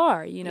who you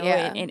are.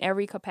 In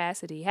every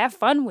capacity. Have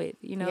fun with.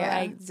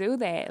 Like, do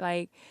that.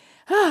 Like.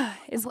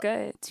 It's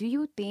good. Do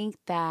you think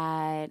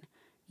that,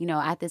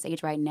 at this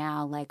age right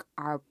now, like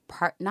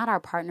not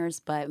our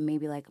partners, but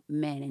maybe like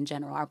men in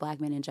general, our Black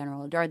men in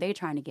general, are they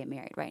trying to get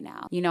married right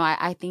now?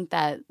 I think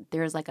that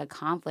there's like a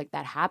conflict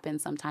that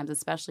happens sometimes,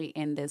 especially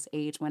in this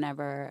age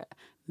whenever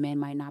men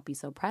might not be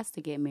so pressed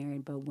to get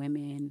married, but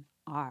women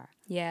are.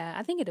 Yeah,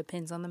 I think it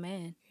depends on the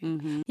man.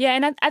 Yeah,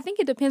 and I think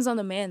it depends on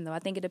the man, though. I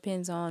think it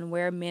depends on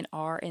where men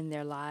are in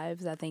their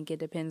lives. I think it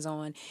depends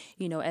on,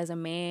 as a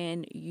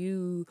man,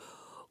 you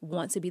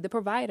want to be the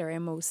provider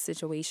in most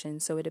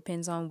situations. So it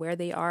depends on where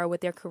they are with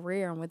their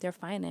career and with their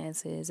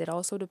finances. It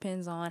also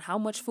depends on how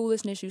much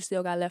foolishness you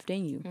still got left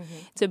in you.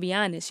 To be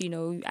honest,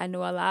 I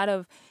know a lot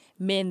of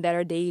men that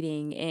are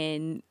dating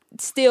and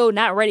still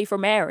not ready for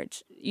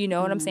marriage. You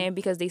know what I'm saying?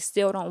 Because they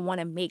still don't want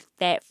to make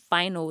that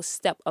final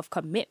step of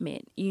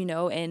commitment, you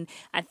know? And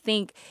I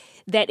think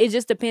that it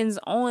just depends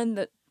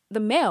on the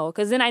male.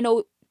 Because then I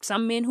know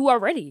some men who are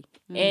ready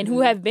and who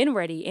have been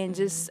ready and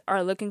just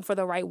are looking for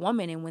the right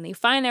woman. And when they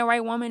find that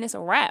right woman, it's a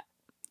wrap,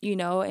 you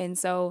know? And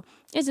so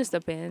it just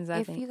depends,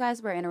 I think. If you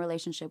guys were in a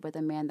relationship with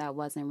a man that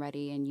wasn't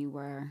ready and you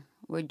were,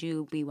 would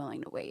you be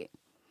willing to wait?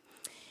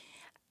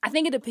 I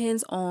think it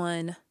depends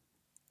on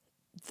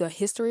the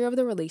history of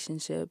the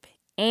relationship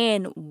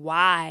and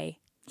why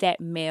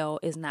that male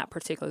is not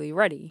particularly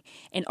ready.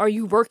 And are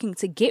you working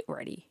to get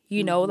ready?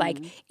 You know, like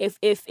if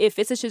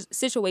it's a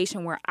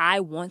situation where I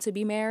want to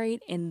be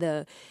married and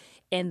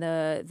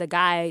the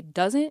guy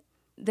doesn't,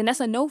 then that's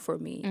a no for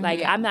me.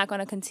 Like I'm not going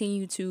to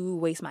continue to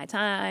waste my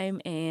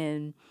time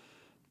and,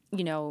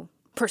 you know,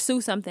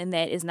 pursue something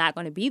that is not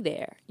going to be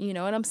there. You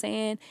know what I'm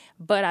saying?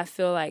 But I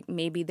feel like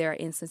maybe there are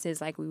instances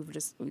like we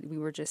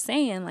were just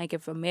saying, like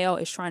if a male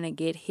is trying to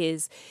get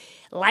his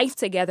life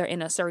together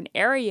in a certain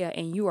area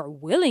and you are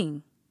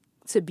willing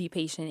to be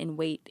patient and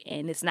wait,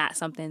 and it's not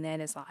something that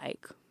is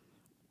like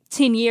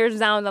 10 years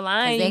down the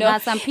line. They you know?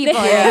 got some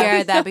people in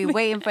here that be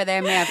waiting for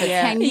their man for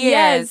 10 years.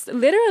 Yes,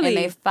 literally. And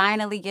they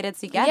finally get it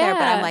together.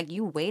 But I'm like,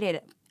 you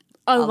waited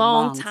a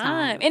long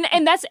time.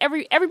 And that's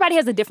everybody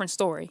has a different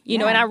story, you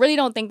know, and I really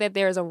don't think that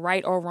there's a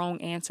right or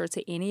wrong answer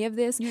to any of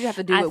this. You have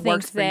to do what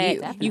works for you.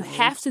 Definitely. You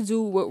have to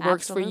do what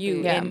works for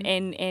you. Yeah.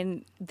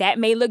 And that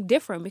may look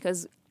different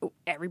because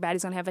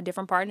everybody's going to have a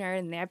different partner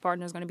and that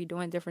partner is going to be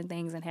doing different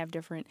things and have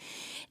different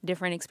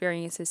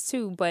experiences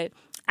too. But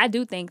I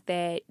do think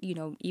that, you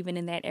know, even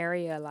in that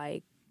area,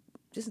 like,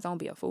 just don't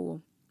be a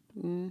fool.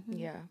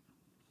 Yeah.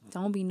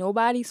 Don't be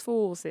nobody's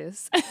fool,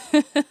 sis.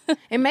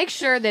 And make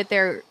sure that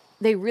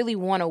they really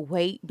want to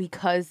wait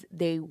because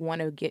they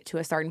want to get to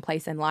a certain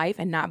place in life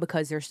and not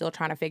because they're still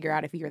trying to figure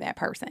out if you're that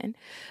person.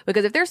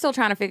 Because if they're still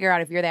trying to figure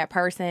out if you're that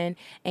person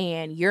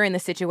and you're in the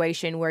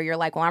situation where you're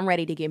like, well, I'm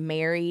ready to get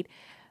married,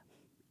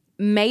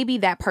 maybe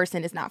that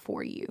person is not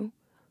for you.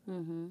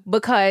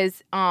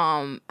 Because,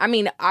 I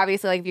mean,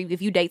 obviously, like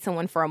if you date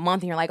someone for a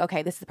month and you're like,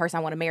 okay, this is the person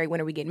I want to marry.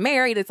 When are we getting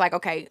married? It's like,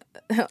 okay,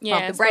 pump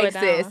the brakes,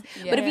 sis.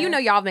 Yeah. But if you know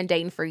y'all been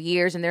dating for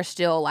years and they're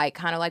still like,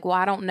 kind of like, well,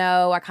 I don't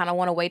know. I kind of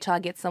want to wait till I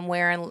get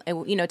somewhere and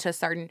you know, to a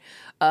certain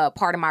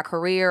part of my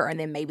career. And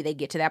then maybe they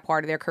get to that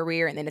part of their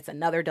career and then it's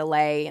another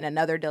delay and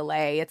another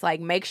delay. It's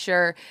like, make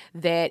sure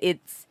that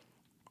it's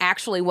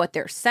actually what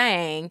they're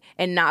saying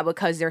and not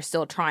because they're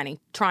still trying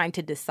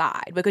to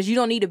decide, because you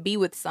don't need to be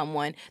with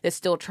someone that's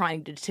still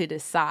trying to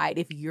decide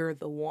if you're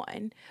the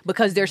one,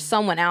 because there's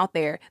someone out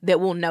there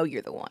that will know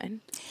you're the one.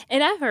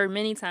 And I've heard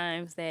many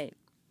times that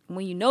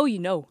when you know,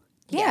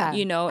 Yeah,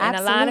 you know, and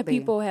absolutely. a lot of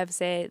people have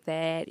said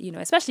that, you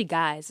know, especially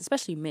guys,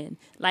 especially men,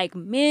 like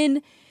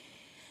men,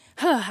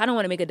 I don't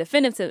want to make a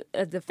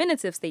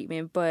definitive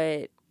statement,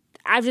 but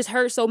I've just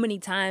heard so many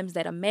times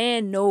that a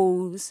man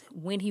knows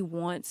when he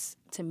wants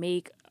to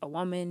make a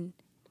woman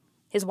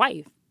his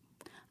wife.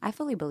 I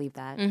fully believe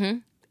that.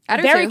 I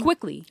do Very too.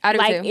 quickly. I do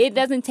like too. It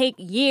doesn't take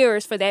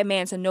years for that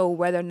man to know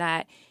whether or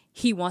not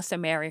he wants to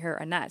marry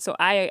her or not. So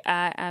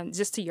I'm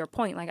just to your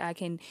point, like I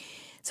can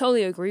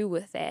totally agree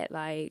with that.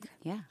 Like,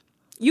 Yeah.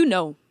 you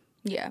know.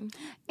 Yeah.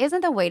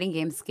 Isn't the waiting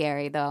game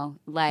scary though?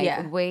 Like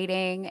Yeah.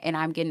 waiting, and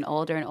I'm getting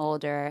older and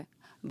older.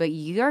 But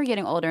you're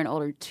getting older and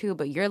older too,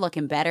 but you're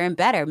looking better and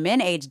better. Men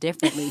age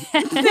differently.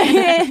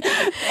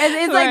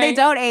 It's like they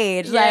don't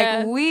age. Yeah.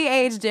 Like we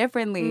age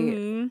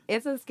differently.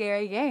 It's a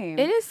scary game.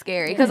 It is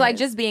scary because like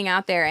just being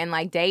out there and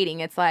like dating,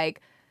 it's like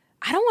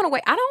I don't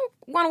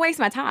want to waste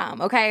my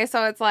time. Okay,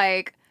 so it's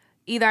like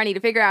either I need to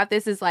figure out if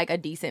this is like a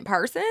decent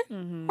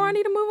person or I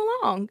need to move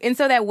along. And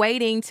so that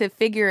waiting to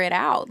figure it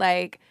out,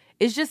 like,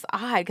 it's just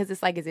odd because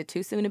it's like, is it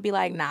too soon to be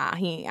like, nah,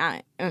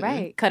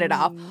 Right. cut it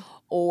off?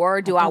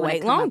 Or do I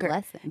wait longer?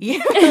 Yeah,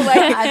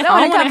 like, I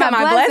don't want to cut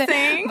my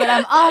blessing. but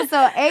I'm also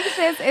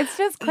anxious. It's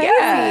just crazy.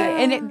 Yeah.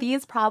 And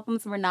these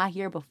problems were not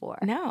here before.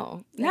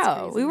 No,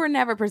 crazy. we were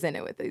never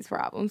presented with these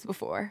problems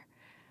before.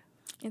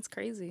 It's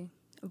crazy.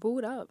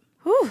 Booed up.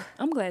 Whew.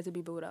 I'm glad to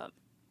be booed up.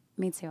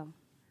 Me too.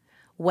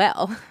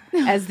 Well,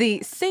 as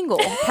the single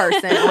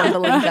person on the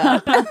link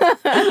up.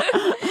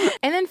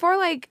 And then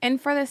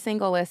for the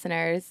single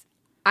listeners,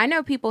 I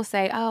know people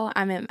say, oh,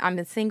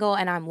 I'm single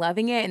and I'm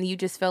loving it. And you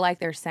just feel like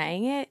they're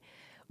saying it.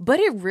 But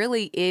it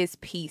really is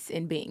peace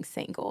in being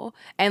single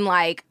and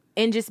like,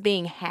 in just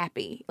being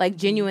happy, like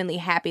genuinely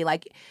happy.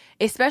 Like,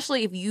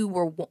 especially if you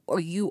were, or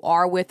you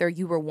are with, or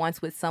you were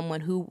once with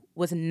someone who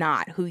was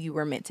not who you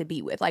were meant to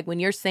be with. Like when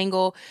you're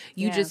single,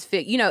 you just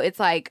feel, you know, it's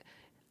like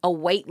a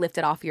weight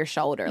lifted off your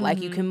shoulder.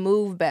 Like you can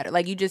move better.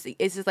 Like it's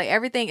just like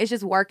everything is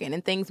just working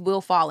and things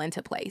will fall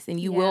into place and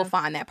you will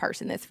find that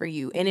person that's for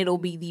you and it'll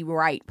be the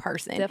right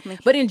person.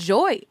 Definitely. But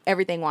enjoy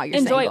everything while you're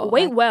single.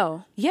 Wait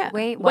well. Yeah.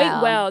 Wait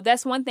well.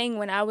 That's one thing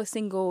when I was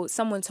single,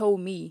 someone told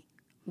me,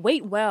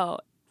 wait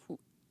well.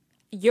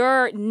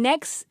 your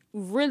next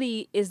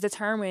really is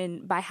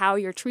determined by how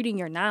you're treating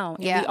your now.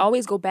 And we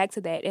always go back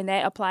to that. And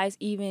that applies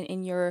even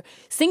in your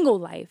single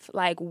life.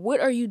 Like, what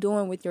are you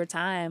doing with your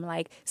time?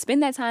 Like,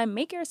 spend that time,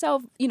 make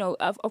yourself, you know,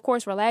 of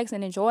course, relax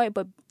and enjoy it,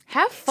 but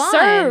have fun.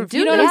 Serve.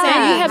 You know what I'm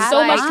saying? You have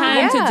so much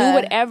time to do Yeah.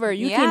 whatever.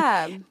 You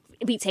can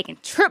be taking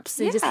trips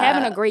and just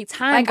having a great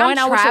time, Like, going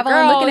I'm out with your traveling,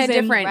 girls, looking at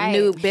and different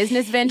new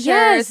business ventures.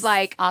 Yes.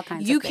 Like, all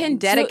kinds you of can things.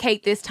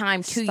 dedicate this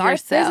time to start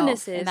yourself.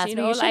 businesses, And that's you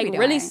what know, you should like be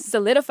really doing.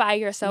 solidify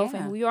yourself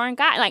and who you are in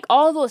God, like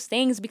all those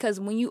things. Because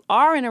when you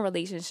are in a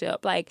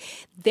relationship, like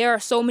there are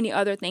so many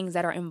other things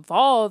that are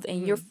involved,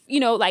 and you're, you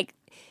know, like.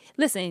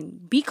 Listen,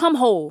 become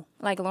whole,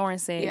 like Lauren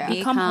said. Yeah.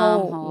 Become Become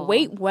whole. whole.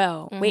 Wait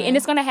well. Wait, and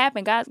it's gonna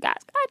happen. God's got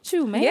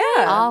you, man.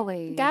 Yeah.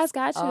 Always. God's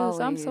got you.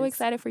 So I'm so Always.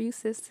 excited for you,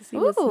 sis, to see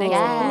what's Ooh, next.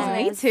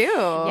 yes. me too.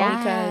 Yeah.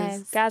 Because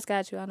Yes. God's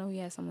got you. I know He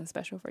has something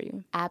special for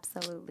you.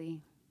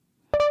 Absolutely.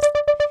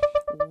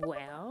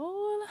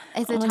 Well,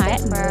 Is it on time that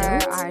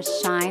for note- our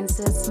Shine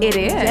Sis? It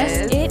is.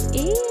 Yes, it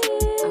is.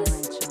 All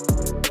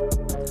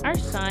right, y'all. Our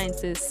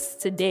science is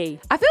today.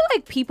 I feel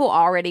like people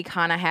already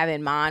kind of have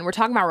in mind. We're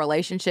talking about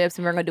relationships,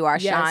 and we're going to do our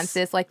Yes. Sean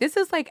sis. Like, this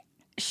is like,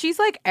 she's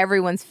like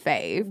everyone's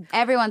fave.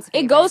 Everyone's It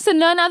favorite. goes to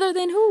none other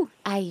than who?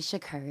 Aisha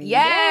Curry.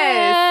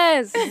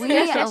 Yes. Yes. We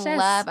Yes.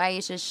 love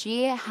Aisha.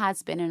 She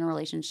has been in a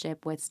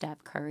relationship with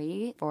Steph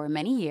Curry for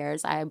many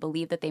years. I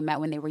believe that they met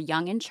when they were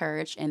young in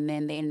church, and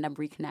then they ended up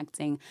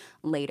reconnecting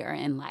later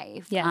in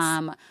life. Yes.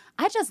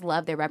 I just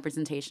love their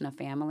representation of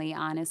family,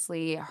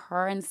 honestly.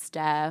 Her and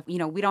Steph, you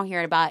know, we don't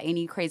hear about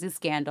any crazy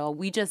scandal.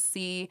 We just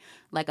see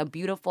like a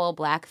beautiful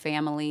Black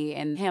family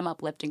and him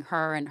uplifting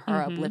her and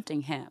her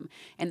uplifting him.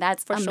 And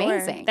that's For sure.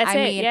 amazing. That's I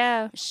it, mean,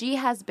 yeah. she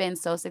has been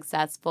so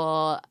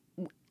successful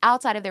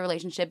outside of their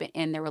relationship and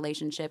in their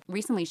relationship.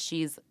 Recently,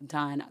 she's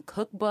done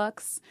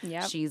cookbooks.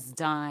 Yep. She's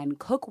done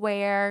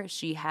cookware.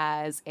 She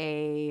has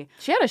She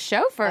had a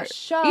show for a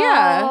show.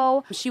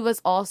 Yeah. She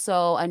was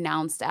also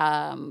announced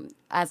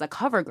as a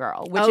cover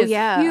girl, which Oh, is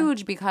yeah.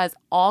 huge because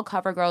all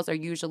cover girls are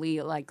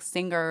usually like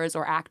singers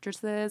or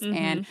actresses,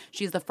 and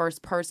she's the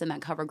first person that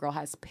cover girl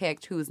has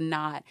picked who's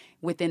not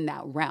within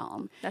that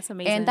realm. That's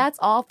amazing. And that's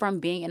all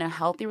from being in a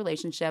healthy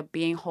relationship,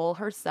 being whole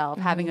herself,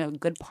 having a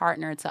good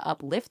partner to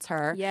uplift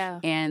her, Yeah.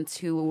 and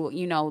to,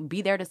 you know,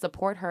 be there to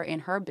support her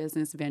in her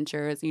business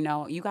ventures. You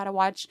know, I got to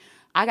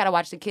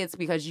watch the kids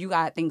because you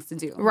got things to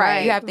do.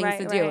 Right. You have things Right,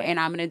 to do, right. and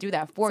I'm going to do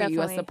that for you,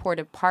 Definitely. a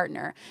supportive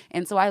partner.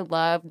 And so I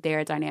love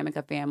their dynamic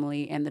of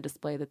family and the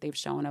display that they've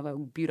shown of a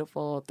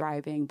beautiful,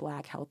 thriving,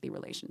 Black, healthy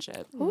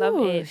relationship. Love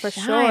Ooh, it for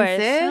shine, sure.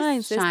 sis.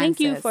 Shine, sis. Shine, Thank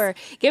you sis. for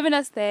giving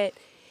us that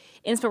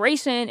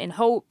inspiration and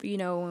hope. You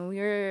know, when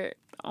we're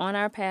on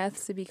our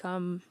paths to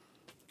become.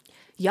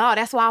 Y'all,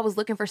 that's why I was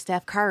looking for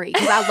Steph Curry.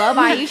 Because I love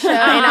Aisha.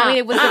 And I mean,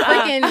 it was the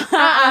freaking...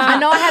 I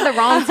know I had the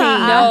wrong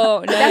team.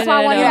 No, That's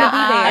why I wanted to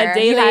be there. A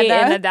daily You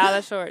had and the- a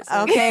dollar shorts.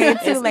 Okay,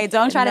 too late.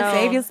 Don't try no. to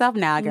save yourself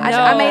now, girl.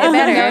 I made it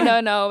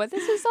better. No. But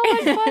this is so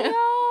much fun, y'all.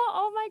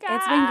 Oh my god,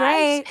 It's been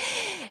great.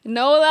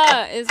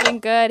 Nola, it's been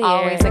good here.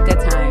 Always a good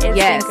time. It's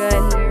Yes. been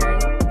good here.